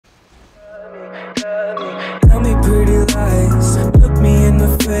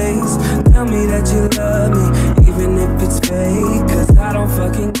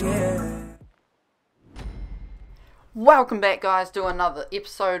Welcome back, guys, to another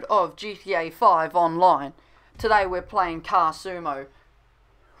episode of GTA 5 Online. Today we're playing Car Sumo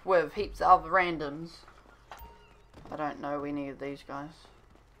with heaps of other randoms. I don't know any of these guys.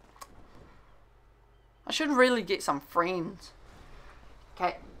 I should really get some friends.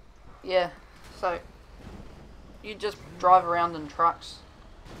 Okay, yeah, so you just drive around in trucks,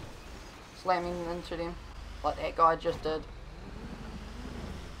 slamming into them like that guy just did.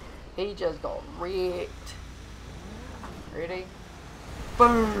 He just got wrecked. Ready?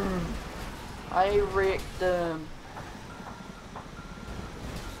 Boom! I wrecked him.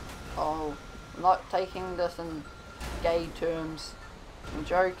 Oh, I'm not taking this in gay terms. I'm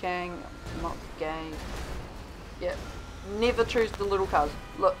joking. I'm not gay. Yep. Never choose the little cars.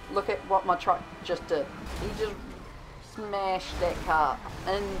 Look at what my truck just did. He just smashed that car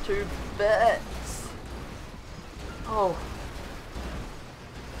into bits. Oh.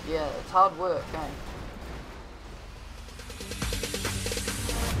 Yeah, it's hard work, eh?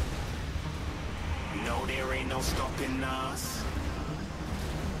 No, there ain't no stopping us.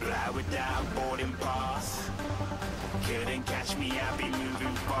 Fly without boarding pass. Couldn't catch me, I'll be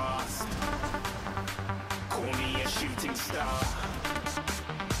moving fast. Call me a shooting star.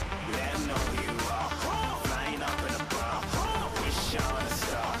 Let 'em know who you are. Flying up in a bar. Wish on a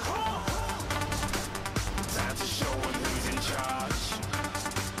star. Time to show 'em who's in charge.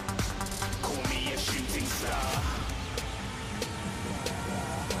 Call me a shooting star.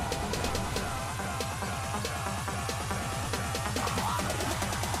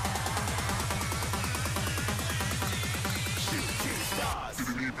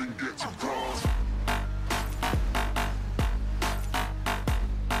 Didn't even get to cross.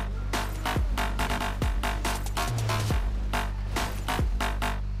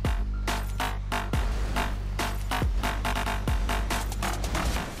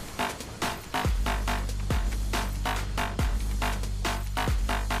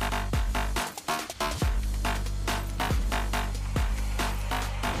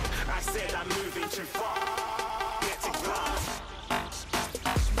 I said I'm moving too far. Get to glass.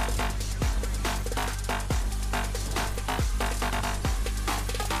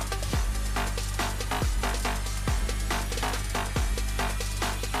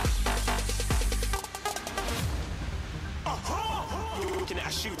 Looking at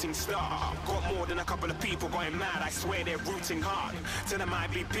a shooting star. Got more than a couple of people going mad. I swear they're rooting hard. Tell them I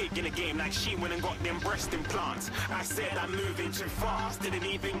be big in the game like she went and got them breast implants. I said I'm moving too fast. Didn't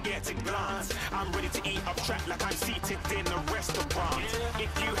even get to glance. I'm ready to eat up track like I'm seated in a restaurant.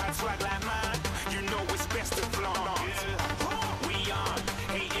 If you had swag like mine, you know it's best to flaunt. We on,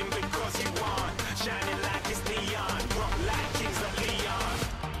 hating because you want. Shining like it's neon. Rock like kings of Leon.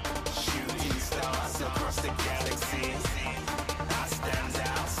 Shooting stars across the galaxy. I stand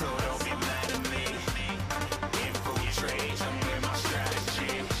out, so don't be mad at me. Infiltrate, I'm with my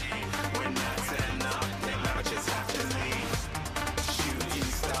strategy. When I turn up, then I just have to leave. Shooting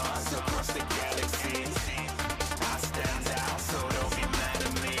stars across the galaxy. I stand out, so don't be mad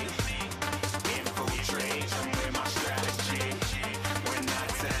at me. Infiltrate, I'm with my strategy. When I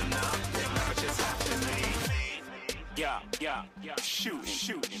turn up, then I just have to leave. Yeah, shoot, yeah,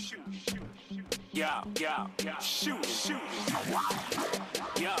 shoot, yeah, shooting, yeah, shooting shots.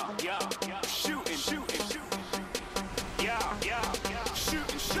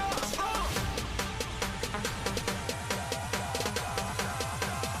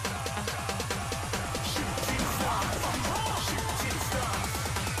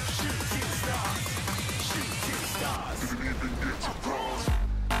 Shooting stars. Didn't even get to cross.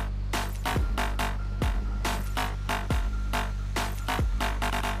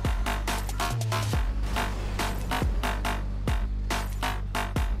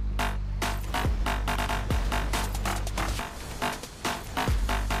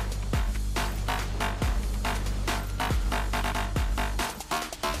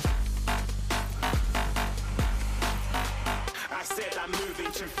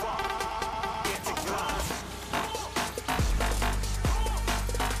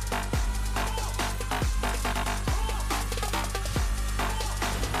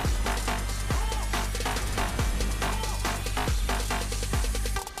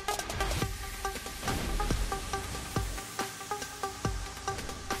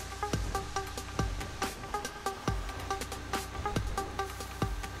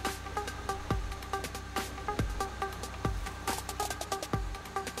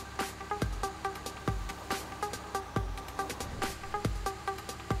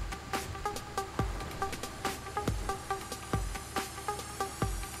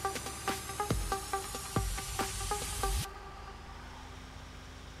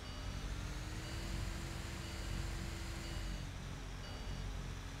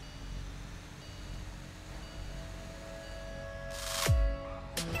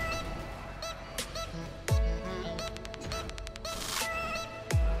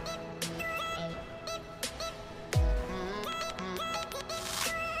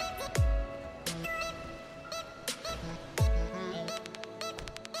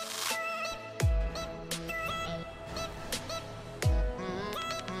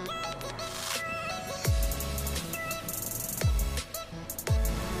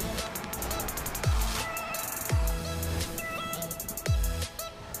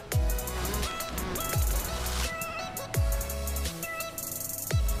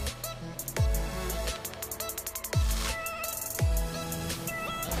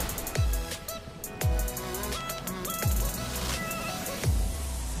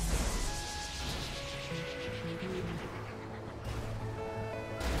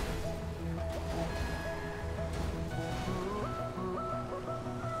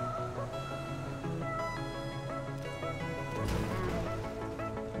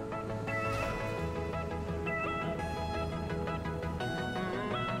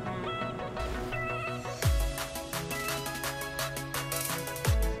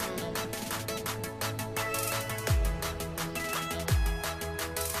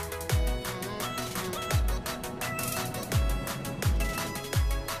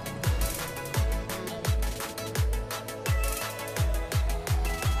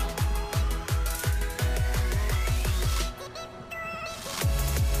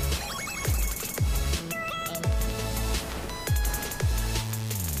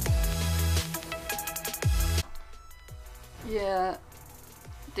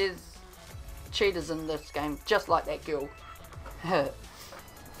 there's cheaters in this game, just like that girl.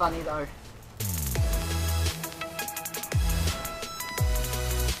 Funny though.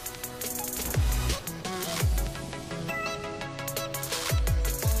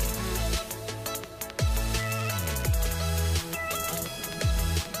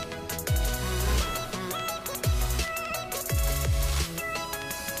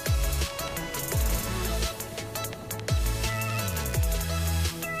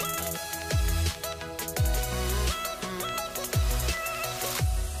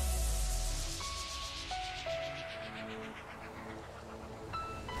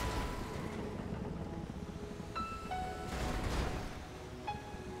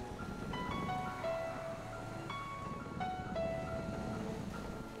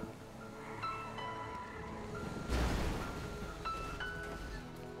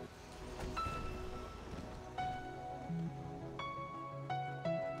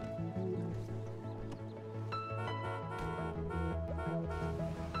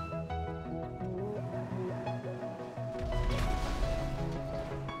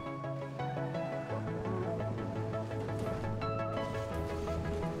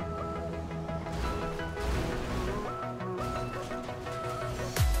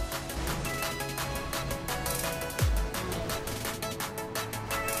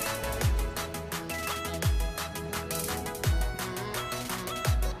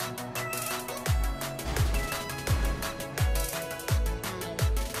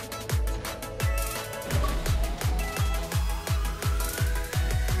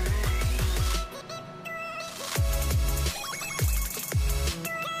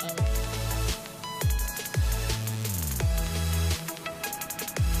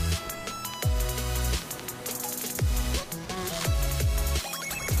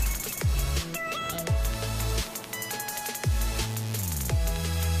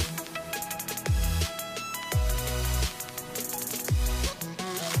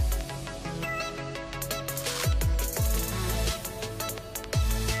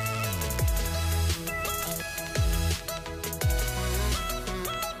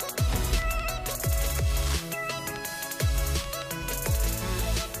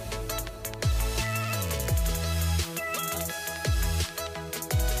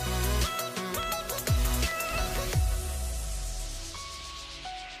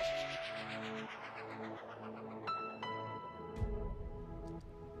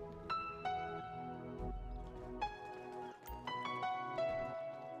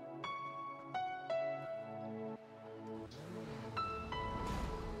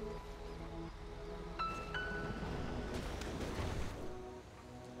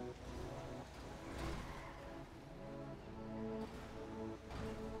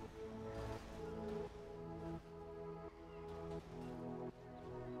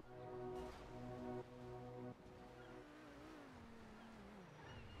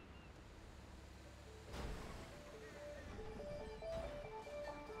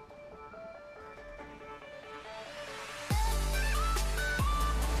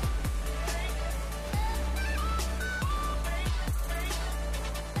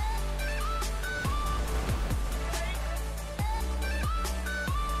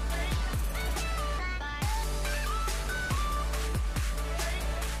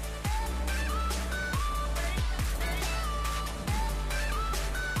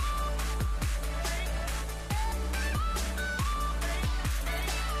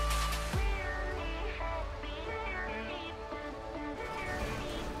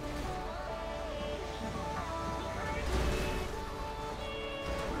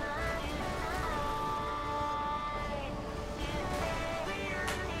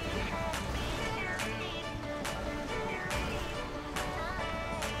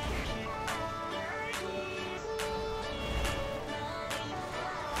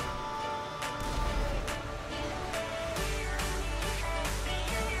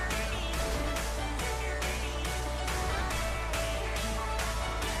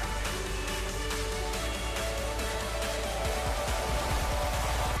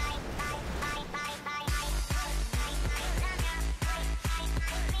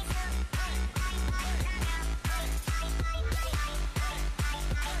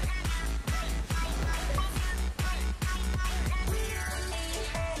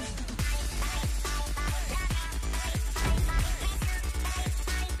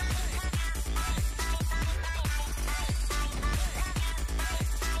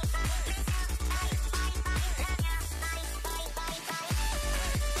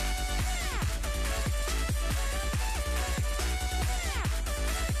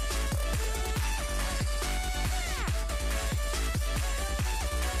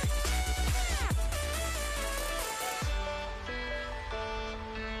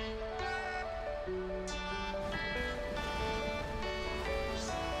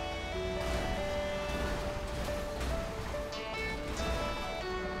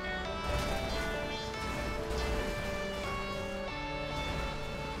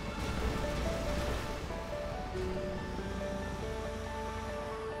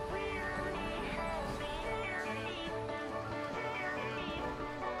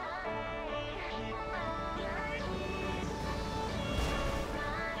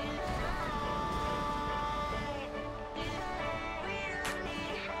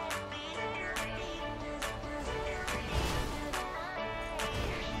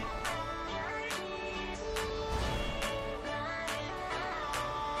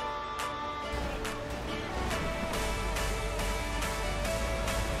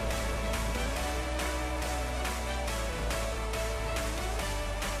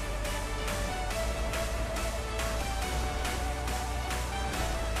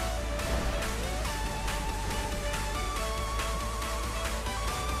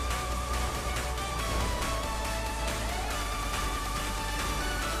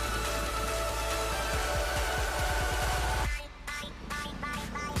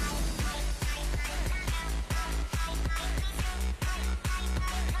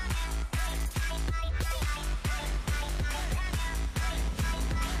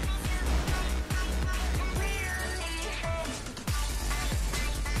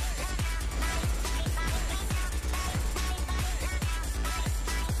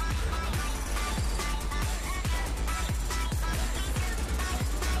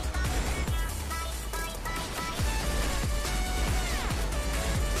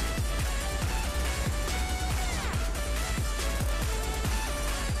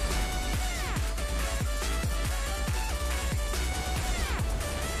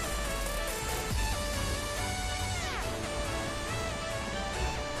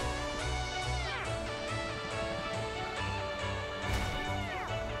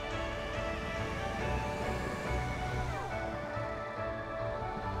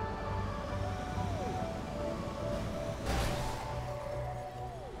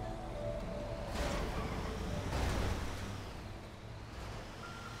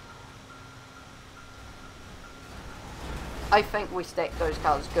 I think we stacked those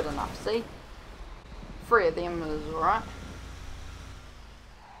cars good enough. See? 3 of them is alright.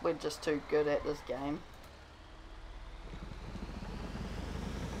 We're just too good at this game.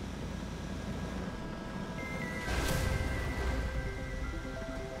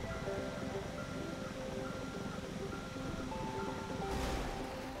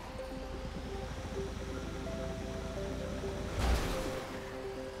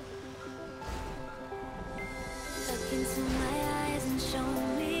 Look into my eyes and show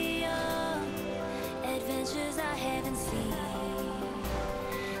me your adventures I haven't seen.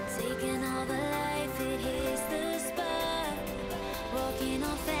 Taking all the life, it hits the spot. Walking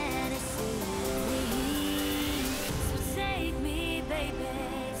on fantasy. So take me, baby,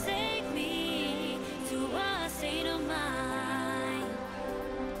 take me to a state of mind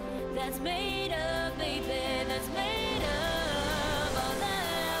that's made of, baby, that's made of all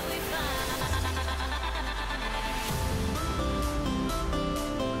that we find.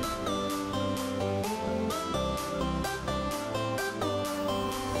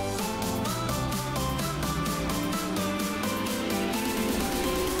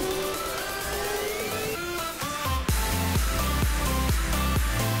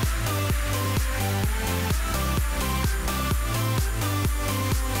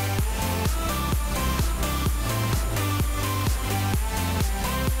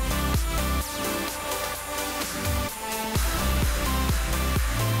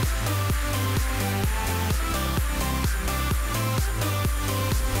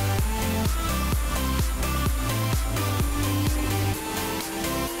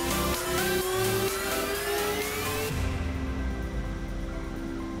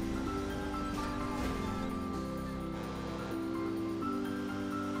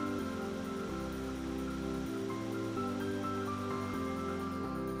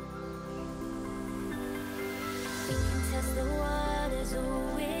 Test the waters,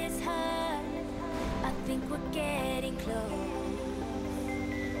 oh, it's hard. I think we're getting close.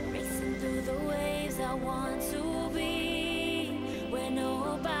 Racing through the waves, I want to be where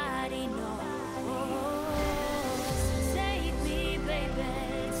nobody knows. So take me, baby,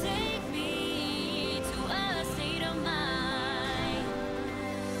 take me to a state of mind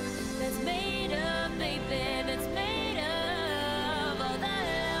that's made of, baby, that's made of all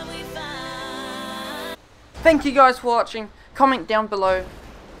that we find. Thank you guys for watching. Comment down below,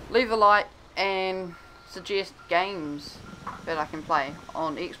 leave a like, and suggest games that I can play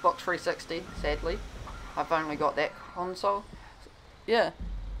on Xbox 360. Sadly, I've only got that console. Yeah.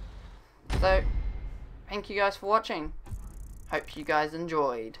 So, thank you guys for watching. Hope you guys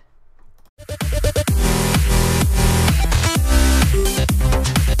enjoyed.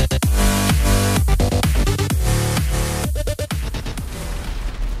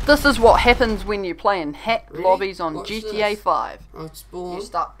 This is what happens when you play in hacked lobbies on Watch GTA this. 5. I'll spawn. You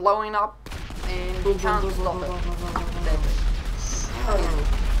start blowing up and you can't stop it. That's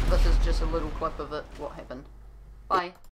it. This is just a little clip of it, what happened. Bye.